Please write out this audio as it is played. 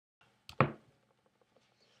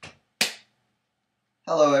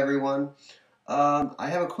Hello everyone. I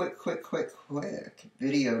have a quick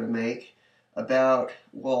video to make about,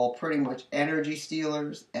 well, pretty much energy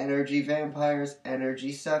stealers, energy vampires,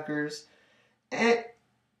 energy suckers, and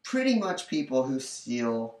pretty much people who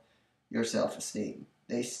steal your self-esteem.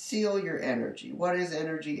 They steal your energy. What is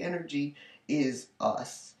energy? Energy is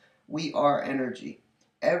us. We are energy.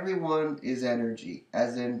 Everyone is energy.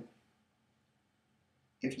 As in,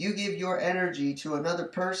 if you give your energy to another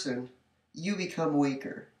person, you become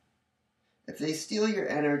weaker. If they steal your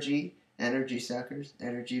energy, energy suckers,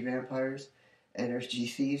 energy vampires, energy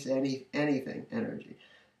thieves, anything energy,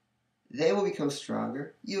 they will become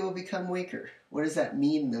stronger. You will become weaker. What does that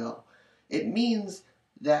mean, though? It means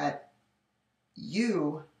that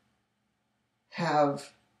you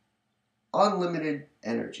have unlimited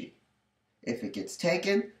energy. If it gets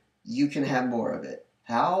taken, you can have more of it.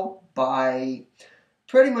 How? By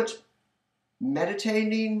pretty much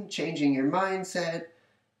meditating, changing your mindset,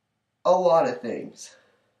 a lot of things.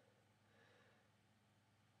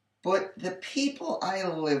 But the people I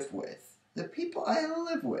live with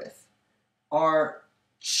are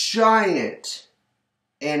giant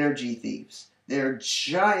energy thieves. They're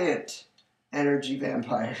giant energy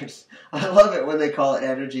vampires. I love it when they call it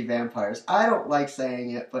energy vampires. I don't like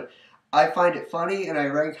saying it, but I find it funny, and I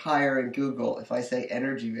rank higher in Google if I say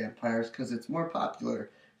energy vampires because it's more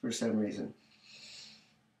popular for some reason.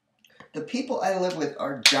 The people I live with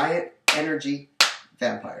are giant energy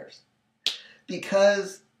vampires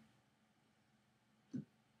because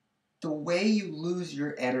the way you lose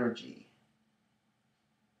your energy...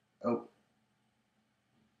 Oh,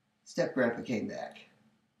 Step Grandpa came back.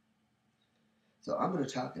 So I'm going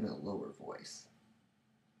to talk in a lower voice,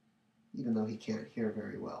 even though he can't hear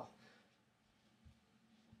very well.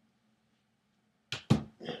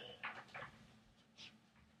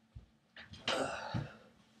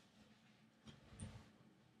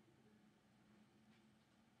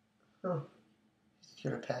 Oh, he's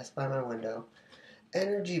going to pass by my window.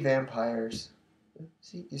 Energy vampires.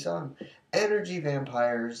 See, you saw him. Energy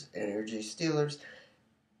vampires, energy stealers.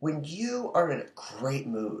 When you are in a great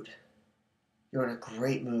mood, you're in a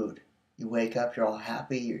great mood. You wake up, you're all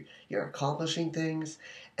happy, you're accomplishing things,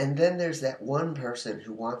 and then there's that one person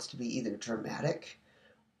who wants to be either dramatic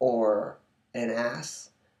or an ass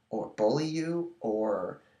or bully you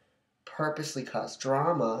or purposely cause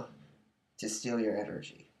drama to steal your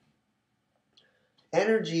energy.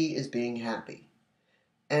 Energy is being happy.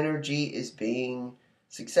 Energy is being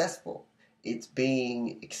successful. It's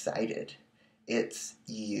being excited. It's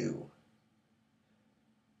you.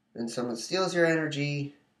 When someone steals your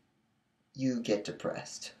energy, you get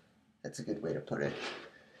depressed. That's a good way to put it.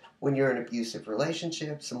 When you're in an abusive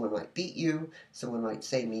relationship, someone might beat you, someone might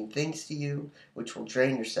say mean things to you, which will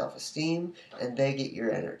drain your self-esteem, and they get your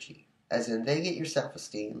energy. As in, they get your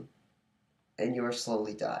self-esteem, and yours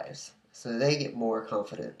slowly dies. So they get more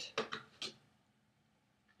confident.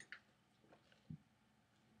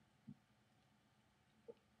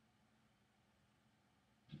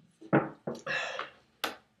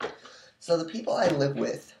 So the people I live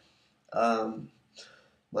with,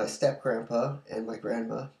 my step-grandpa and my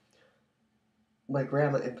grandma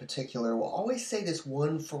in particular, will always say this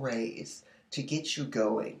one phrase to get you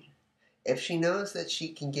going. If she knows that she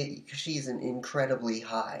can get you, because she's an incredibly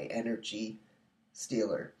high energy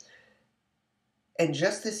stealer. And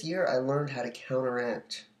just this year, I learned how to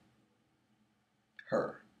counteract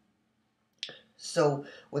her. So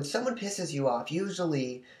when someone pisses you off,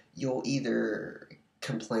 usually you'll either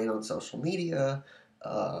complain on social media,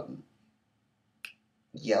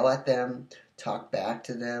 yell at them, talk back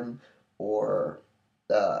to them, or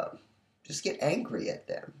just get angry at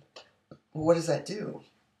them. What does that do?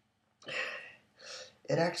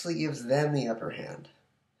 It actually gives them the upper hand.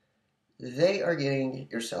 They are getting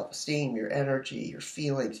your self-esteem, your energy, your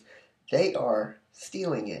feelings. They are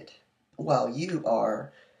stealing it while you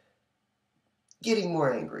are getting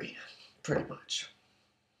more angry, pretty much.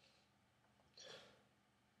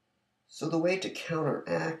 So the way to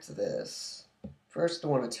counteract this, first I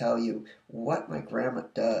want to tell you what my grandma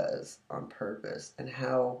does on purpose and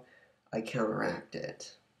how I counteract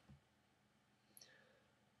it.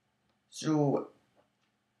 So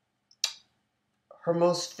her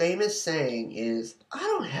most famous saying is, "I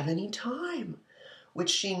don't have any time,"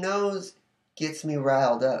 which she knows gets me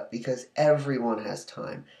riled up because everyone has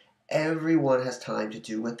time. Everyone has time to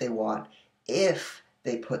do what they want if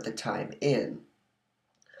they put the time in.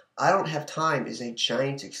 I don't have time is a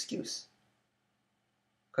giant excuse.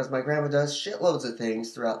 Because my grandma does shitloads of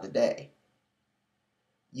things throughout the day.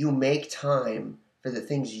 You make time for the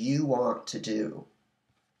things you want to do.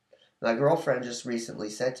 My girlfriend just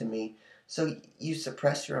recently said to me, So you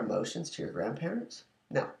suppress your emotions to your grandparents?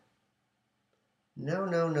 No. No,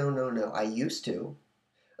 no, no, no, no. I used to,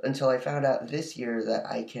 until I found out this year that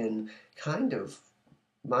I can kind of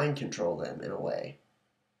mind control them in a way.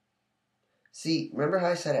 See, remember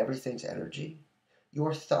how I said everything's energy?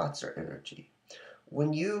 Your thoughts are energy.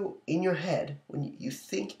 When you, in your head, when you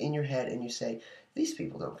think in your head and you say, these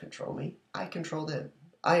people don't control me, I control them.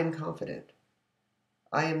 I am confident.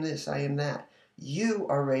 I am this, I am that. You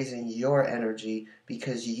are raising your energy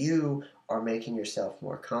because you are making yourself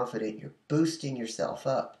more confident. You're boosting yourself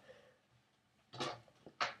up.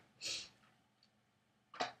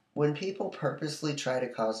 When people purposely try to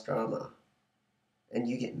cause drama and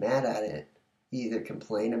you get mad at it, you either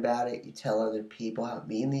complain about it, you tell other people how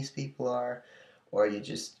mean these people are, or you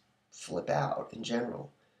just flip out in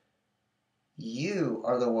general. You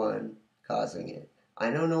are the one causing it. I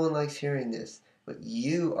know no one likes hearing this, but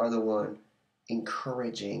you are the one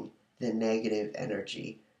encouraging the negative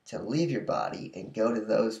energy to leave your body and go to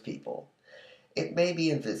those people. It may be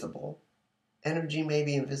invisible. Energy may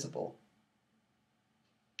be invisible.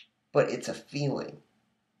 But it's a feeling.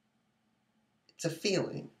 It's a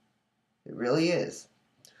feeling. It really is.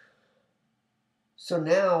 So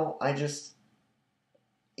now I just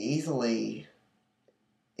easily,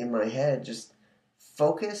 in my head, just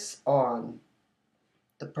focus on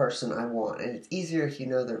the person I want. And it's easier if you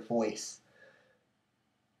know their voice.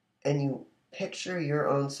 And you picture your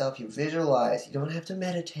own self. You visualize. You don't have to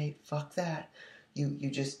meditate. Fuck that.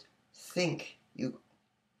 You just think. You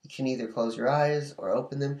can either close your eyes or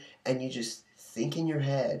open them. And you just think in your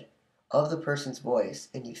head of the person's voice.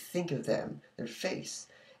 And you think of them, their face.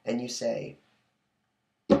 And you say,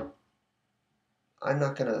 I'm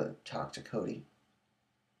not going to talk to Cody.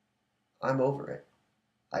 I'm over it.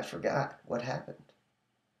 I forgot what happened.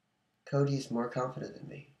 Cody's more confident than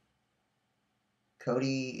me.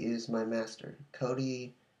 Cody is my master.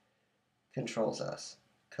 Cody controls us.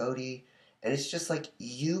 Cody, and it's just like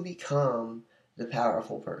you become the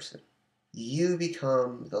powerful person. You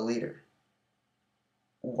become the leader.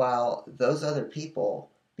 While those other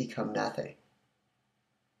people become nothing.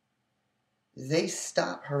 They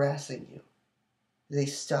stop harassing you. They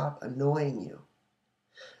stop annoying you.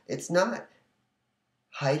 It's not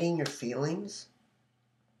hiding your feelings.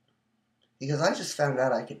 Because I just found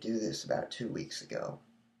out I could do this about 2 weeks ago.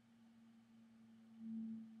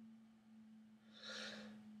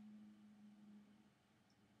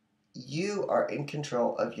 You are in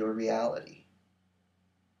control of your reality.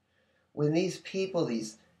 When these people,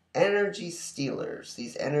 these energy stealers,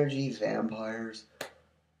 these energy vampires,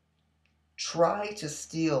 try to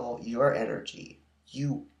steal your energy,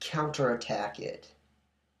 you counterattack it.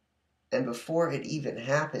 And before it even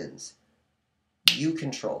happens, you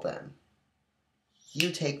control them.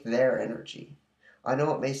 You take their energy. I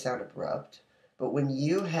know it may sound abrupt, but when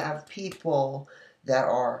you have people that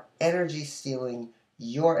are energy stealing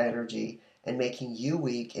your energy and making you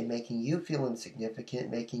weak and making you feel insignificant,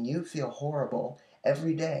 making you feel horrible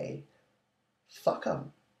every day, fuck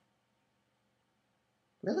them.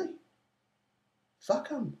 Really? Fuck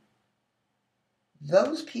them.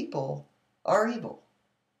 Those people are evil.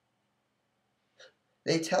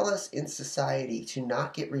 They tell us in society to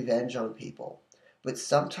not get revenge on people. But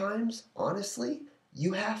sometimes, honestly,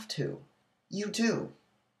 you have to. You do.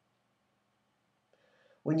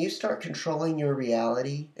 When you start controlling your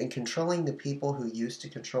reality and controlling the people who used to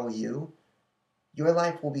control you, your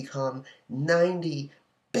life will become 90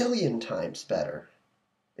 billion times better.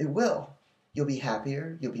 It will. You'll be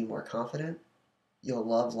happier. You'll be more confident. You'll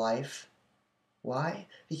love life. Why?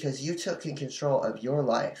 Because you took in control of your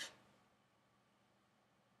life.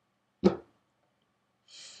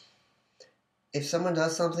 If someone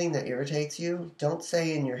does something that irritates you, don't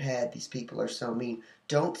say in your head, these people are so mean.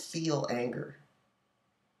 Don't feel anger.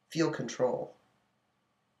 Feel control.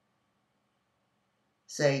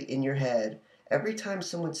 Say in your head, every time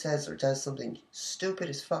someone says or does something stupid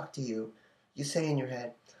as fuck to you, you say in your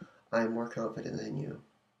head, I am more confident than you.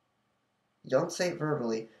 You don't say it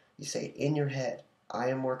verbally, you say it in your head. I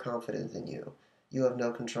am more confident than you. You have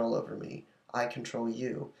no control over me. I control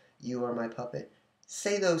you. You are my puppet.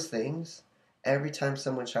 Say those things every time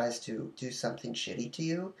someone tries to do something shitty to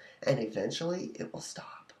you, and eventually it will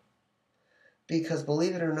stop. Because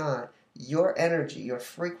believe it or not, your energy, your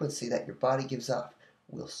frequency that your body gives up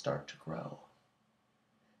will start to grow.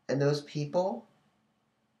 And those people,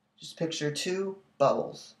 just picture 2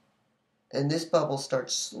 bubbles. And this bubble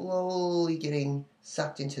starts slowly getting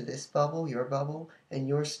sucked into this bubble, your bubble, and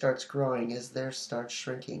yours starts growing as theirs starts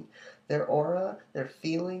shrinking. Their aura, their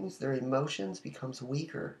feelings, their emotions becomes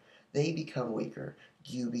weaker. They become weaker.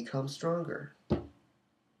 You become stronger.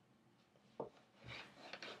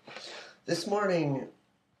 This morning,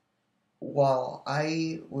 while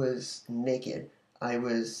I was naked, I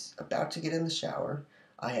was about to get in the shower.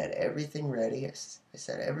 I had everything ready. I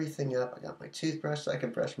set everything up. I got my toothbrush so I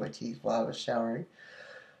could brush my teeth while I was showering.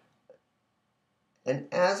 And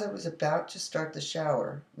as I was about to start the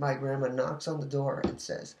shower, my grandma knocks on the door and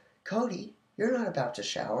says, "Cody, you're not about to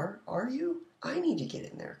shower, are you? I need to get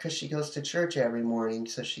in there," because she goes to church every morning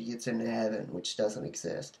so she gets into heaven, which doesn't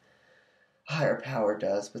exist. Higher power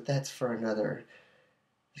does, but that's for another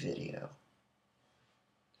video.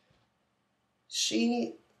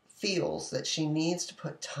 She feels that she needs to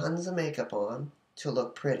put tons of makeup on to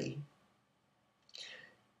look pretty.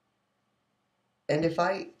 And if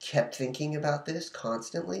I kept thinking about this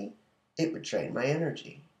constantly, it would drain my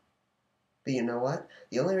energy. But you know what?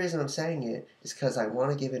 The only reason I'm saying it is because I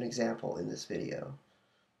want to give an example in this video.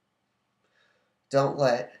 Don't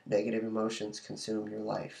let negative emotions consume your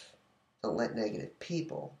life. Don't let negative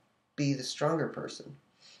people be the stronger person.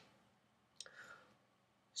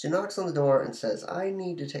 She knocks on the door and says, "I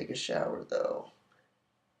need to take a shower though."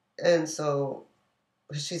 And so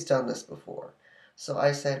she's done this before. So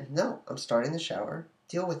I said, "No, I'm starting the shower.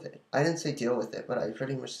 Deal with it." I didn't say deal with it, but I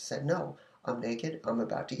pretty much said, "No, I'm naked. I'm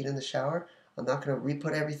about to get in the shower. I'm not going to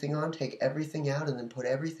re-put everything on, take everything out, and then put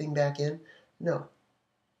everything back in." No.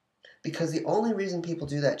 Because the only reason people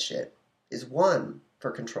do that shit is, one,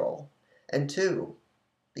 for control, and two,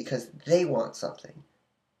 because they want something.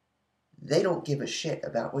 They don't give a shit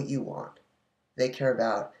about what you want. They care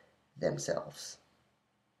about themselves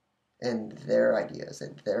and their ideas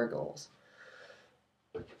and their goals.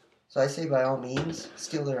 So I say, by all means,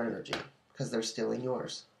 steal their energy, because they're stealing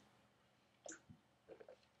yours.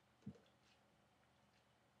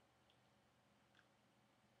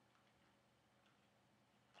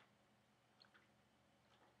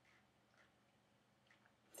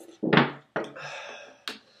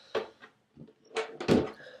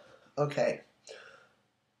 Okay.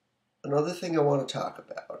 Another thing I want to talk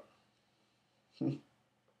about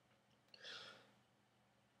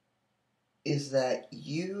is that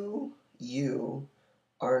you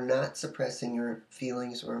are not suppressing your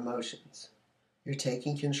feelings or emotions. You're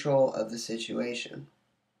taking control of the situation.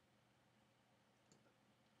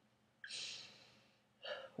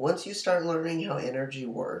 Once you start learning how energy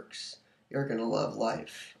works, you're going to love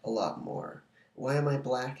life a lot more. Why am I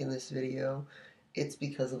black in this video? It's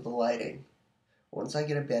because of the lighting. Once I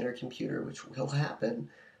get a better computer, which will happen,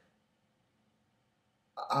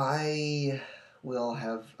 I will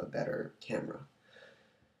have a better camera.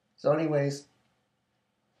 So anyways,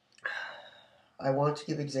 I want to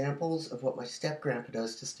give examples of what my step-grandpa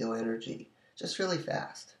does to steal energy, just really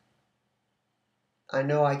fast. I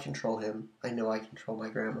know I control him. I know I control my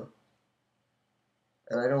grandma.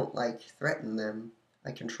 And I don't, threaten them.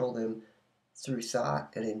 I control them through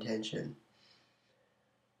thought and intention.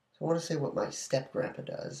 So I want to say what my step-grandpa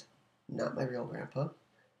does, not my real grandpa.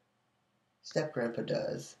 Step-grandpa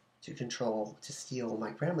does to steal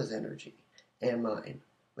my grandma's energy and mine.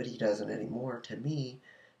 But he doesn't anymore to me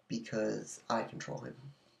because I control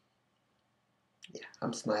him. Yeah,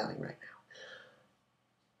 I'm smiling right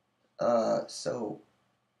now. So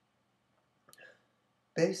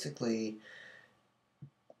basically,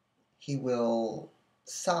 he will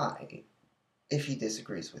sigh if he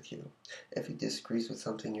disagrees with you. If he disagrees with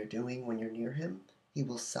something you're doing when you're near him, he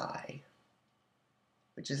will sigh,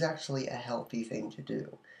 which is actually a healthy thing to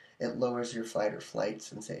do. It lowers your fight or flight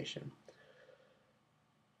sensation.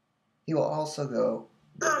 He will also go,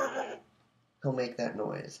 he'll make that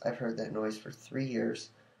noise. I've heard that noise for 3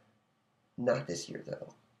 years. Not this year,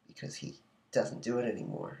 though, because he doesn't do it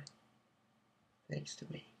anymore. Thanks to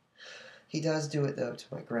me. He does do it, though,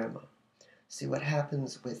 to my grandma. See, what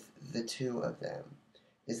happens with the two of them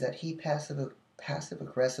is that he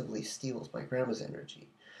passive-aggressively steals my grandma's energy,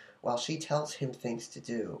 while she tells him things to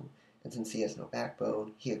do, and since he has no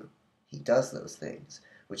backbone, he does those things,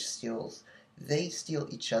 which they steal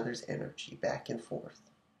each other's energy back and forth,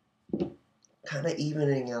 kind of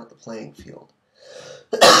evening out the playing field.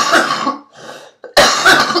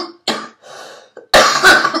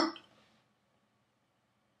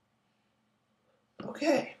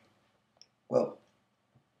 Okay. Well,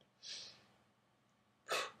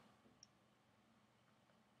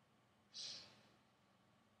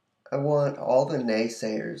 I want all the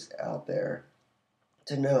naysayers out there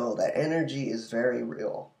to know that energy is very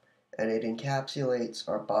real, and it encapsulates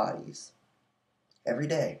our bodies every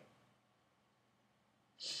day.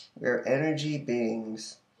 We're energy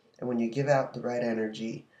beings, and when you give out the right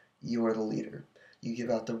energy, you are the leader. You give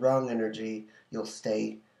out the wrong energy, you'll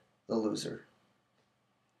stay the loser.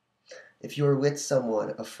 If you're with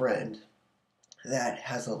someone, a friend, that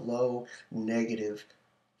has a low negative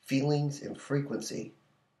feelings and frequency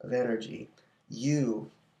of energy, you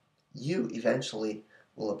eventually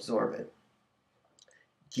will absorb it.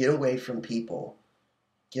 Get away from people.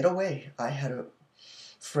 Get away. I had a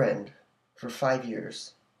friend for 5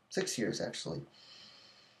 years, 6 years actually,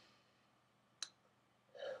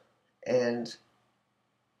 and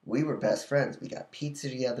we were best friends. We got pizza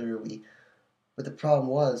together. But the problem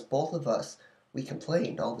was, both of us, we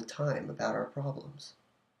complained all the time about our problems.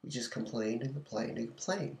 We just complained and complained and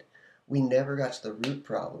complained. We never got to the root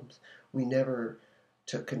problems. We never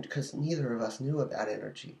took, because neither of us knew about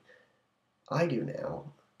energy. I do now.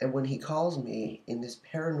 And when he calls me in this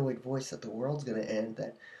paranoid voice that the world's going to end,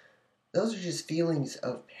 that those are just feelings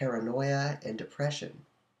of paranoia and depression.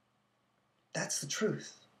 That's the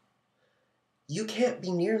truth. You can't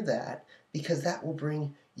be near that because that will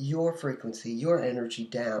bring your frequency, your energy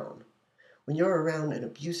down. When you're around an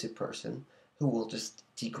abusive person who will just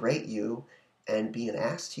degrade you and be an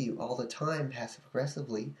ass to you all the time, passive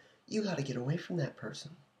aggressively, you got to get away from that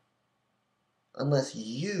person. Unless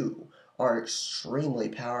you are extremely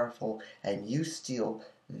powerful and you steal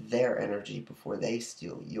their energy before they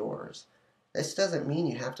steal yours. This doesn't mean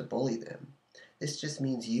you have to bully them. This just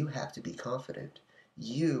means you have to be confident.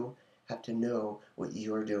 You have to know what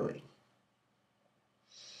you're doing.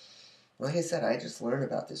 Like I said, I just learned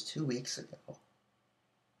about this 2 weeks ago.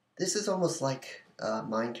 This is almost like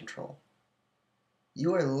mind control.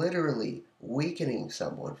 You are literally weakening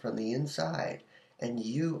someone from the inside, and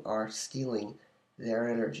you are stealing their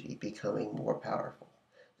energy, becoming more powerful.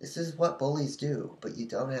 This is what bullies do, but you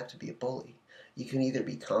don't have to be a bully. You can either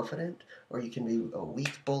be confident, or you can be a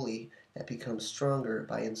weak bully that becomes stronger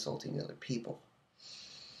by insulting other people.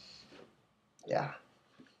 Yeah.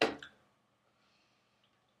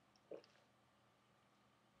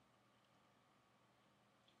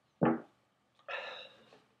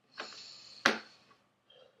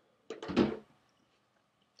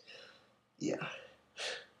 Yeah.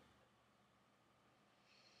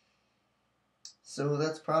 So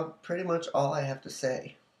that's pretty much all I have to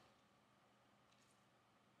say.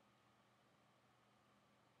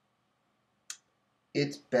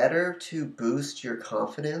 It's better to boost your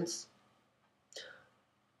confidence.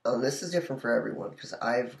 This is different for everyone because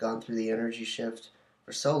I've gone through the energy shift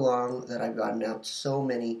for so long that I've gotten out so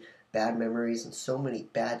many bad memories and so many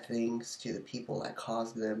bad things to the people that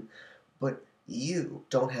caused them. But you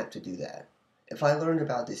don't have to do that. If I learned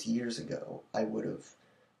about this years ago, I would have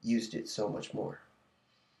used it so much more.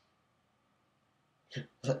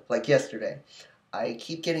 Like yesterday, I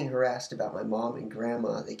keep getting harassed about my mom and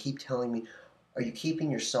grandma. They keep telling me, "Are you keeping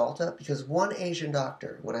your salt up?" Because one Asian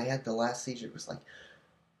doctor, when I had the last seizure, was like,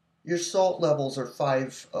 "Your salt levels are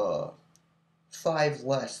five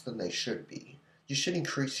less than they should be. You should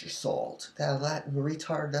increase your salt." That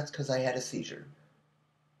retard. That's because I had a seizure.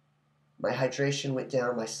 My hydration went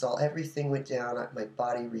down, my salt, everything went down, my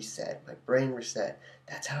body reset, my brain reset.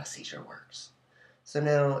 That's how a seizure works. So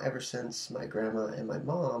now, ever since my grandma and my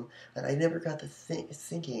mom, that I never got to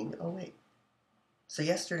thinking, oh wait. So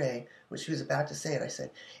yesterday, when she was about to say it, I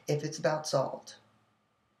said, if it's about salt,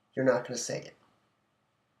 you're not going to say it.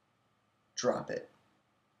 Drop it.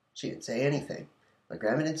 She didn't say anything. My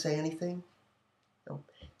grandma didn't say anything. No.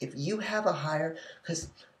 If you have a higher, because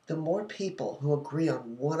the more people who agree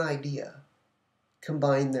on one idea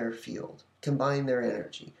combine their field, combine their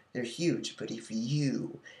energy, they're huge. But if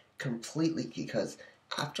you completely, because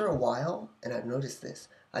after a while, and I've noticed this,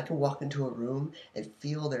 I can walk into a room and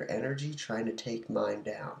feel their energy trying to take mine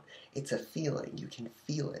down. It's a feeling. You can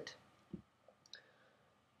feel it.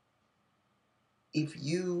 If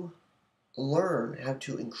you learn how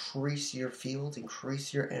to increase your field,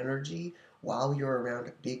 increase your energy while you're around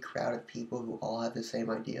a big crowd of people who all have the same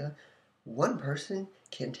idea, one person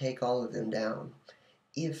can take all of them down.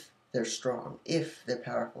 If they're strong, if they're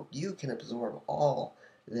powerful, you can absorb all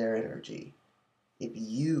their energy if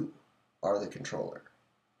you are the controller.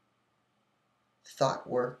 Thought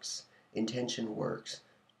works, intention works,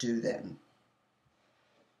 do them.